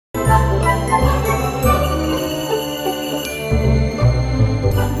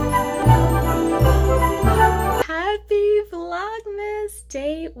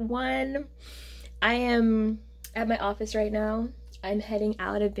everyone. I am at my office right now. I'm heading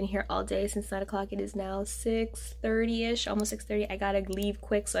out. I've been here all day since 9 o'clock. It is now 6:30-ish, almost 6:30. I gotta leave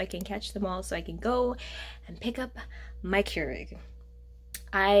quick so I can catch them all so I can go and pick up my Keurig.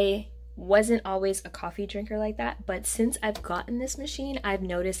 I wasn't always a coffee drinker like that, but since I've gotten this machine, I've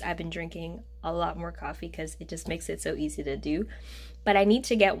noticed I've been drinking a lot more coffee because it just makes it so easy to do. But I need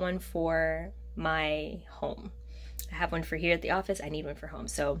to get one for my home. I have one for here at the office. I need one for home.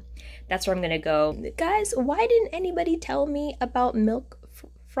 So that's where I'm gonna go. Guys, why didn't anybody tell me about milk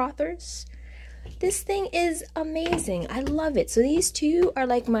frothers? This thing is amazing. I love it. So these two are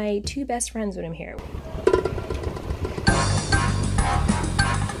like my two best friends when I'm here.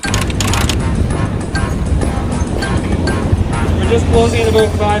 We're just closing in about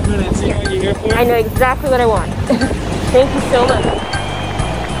 5 minutes. You know what you're here for? I know exactly what I want. Thank you so much.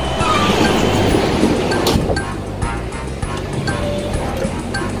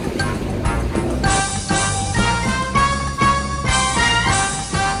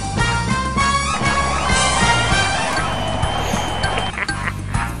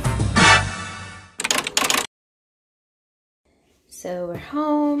 So we're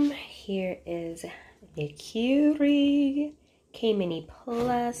home. Here is the KEURIG K-Mini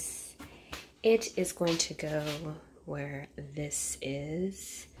Plus. It is going to go where this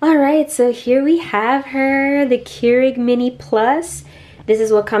is. All right, so here we have her, the KEURIG Mini Plus. This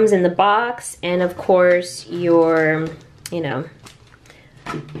is what comes in the box, and of course your,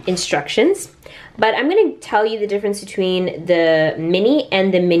 instructions. But I'm gonna tell you the difference between the Mini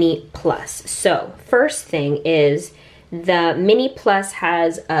and the Mini Plus. So first thing is, the Mini Plus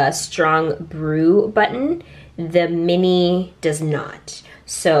has a strong brew button. The Mini does not.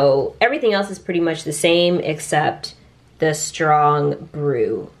 So everything else is pretty much the same except the strong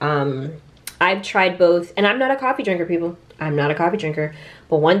brew. I've tried both, and I'm not a coffee drinker, people. I'm not a coffee drinker.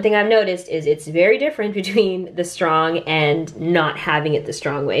 But one thing I've noticed is it's very different between the strong and not having it the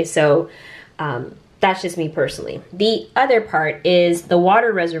strong way. So that's just me personally. The other part is the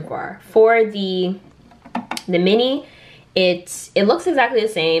water reservoir. For the Mini, it looks exactly the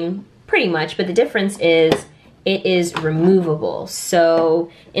same, pretty much, but the difference is it is removable.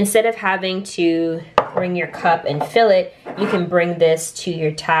 So instead of having to bring your cup and fill it, you can bring this to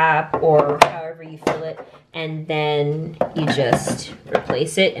your tap or however you fill it, and then you just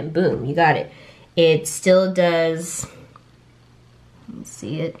replace it and boom, you got it. It still does, let me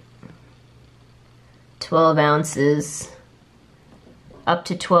see it, 12 ounces, up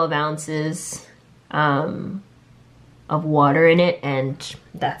to 12 ounces, of water in it, and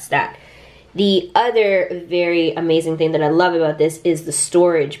that's that. The other very amazing thing that I love about this is the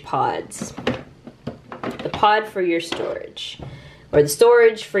storage pods. The pod for your storage, or the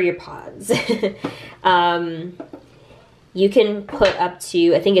storage for your pods. You can put up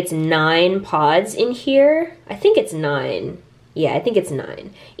to, I think it's 9 pods in here. I think it's 9. Yeah, I think it's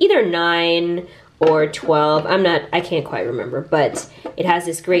 9. Either 9 or 12. I can't quite remember, but it has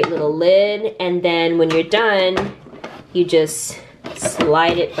this great little lid, and then when you're done, you just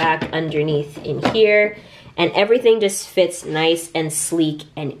slide it back underneath in here, and everything just fits nice and sleek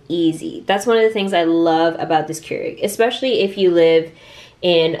and easy. That's one of the things I love about this Keurig, especially if you live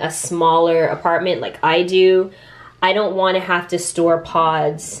in a smaller apartment like I do. I don't want to have to store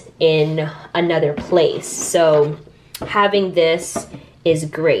pods in another place, so having this is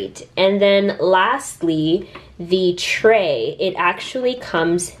great. And then lastly, the tray, it actually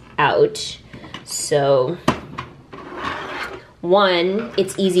comes out. So one,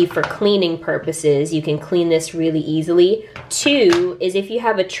 it's easy for cleaning purposes. You can clean this really easily. Two is if you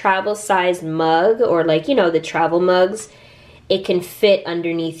have a travel sized mug, or like, the travel mugs, it can fit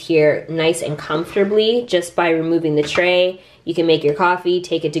underneath here nice and comfortably just by removing the tray. You can make your coffee,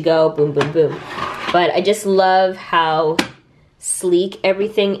 take it to go, boom, boom, boom. But I just love how sleek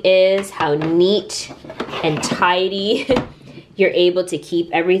everything is, how neat and tidy you're able to keep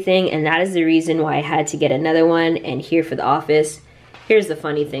everything, and that is the reason why I had to get another one and here for the office. Here's the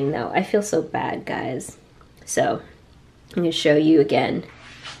funny thing though, I feel so bad, guys. So I'm gonna show you again.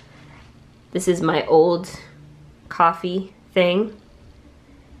 This is my old coffee thing,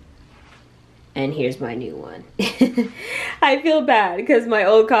 and here's my new one. I feel bad because my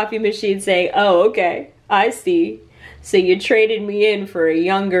old coffee machine's saying, oh, okay, I see. So you traded me in for a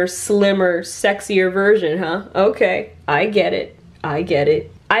younger, slimmer, sexier version, huh? Okay, I get it. I get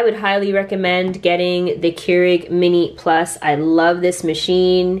it. I would highly recommend getting the Keurig Mini Plus. I love this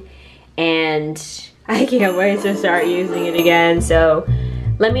machine, and I can't wait to start using it again. So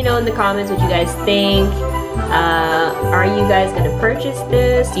let me know in the comments what you guys think. Are you guys gonna purchase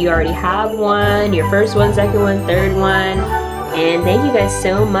this? Do you already have one? Your first one, second one, third one? And thank you guys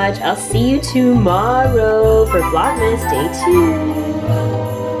so much. I'll see you tomorrow for Vlogmas Day 2.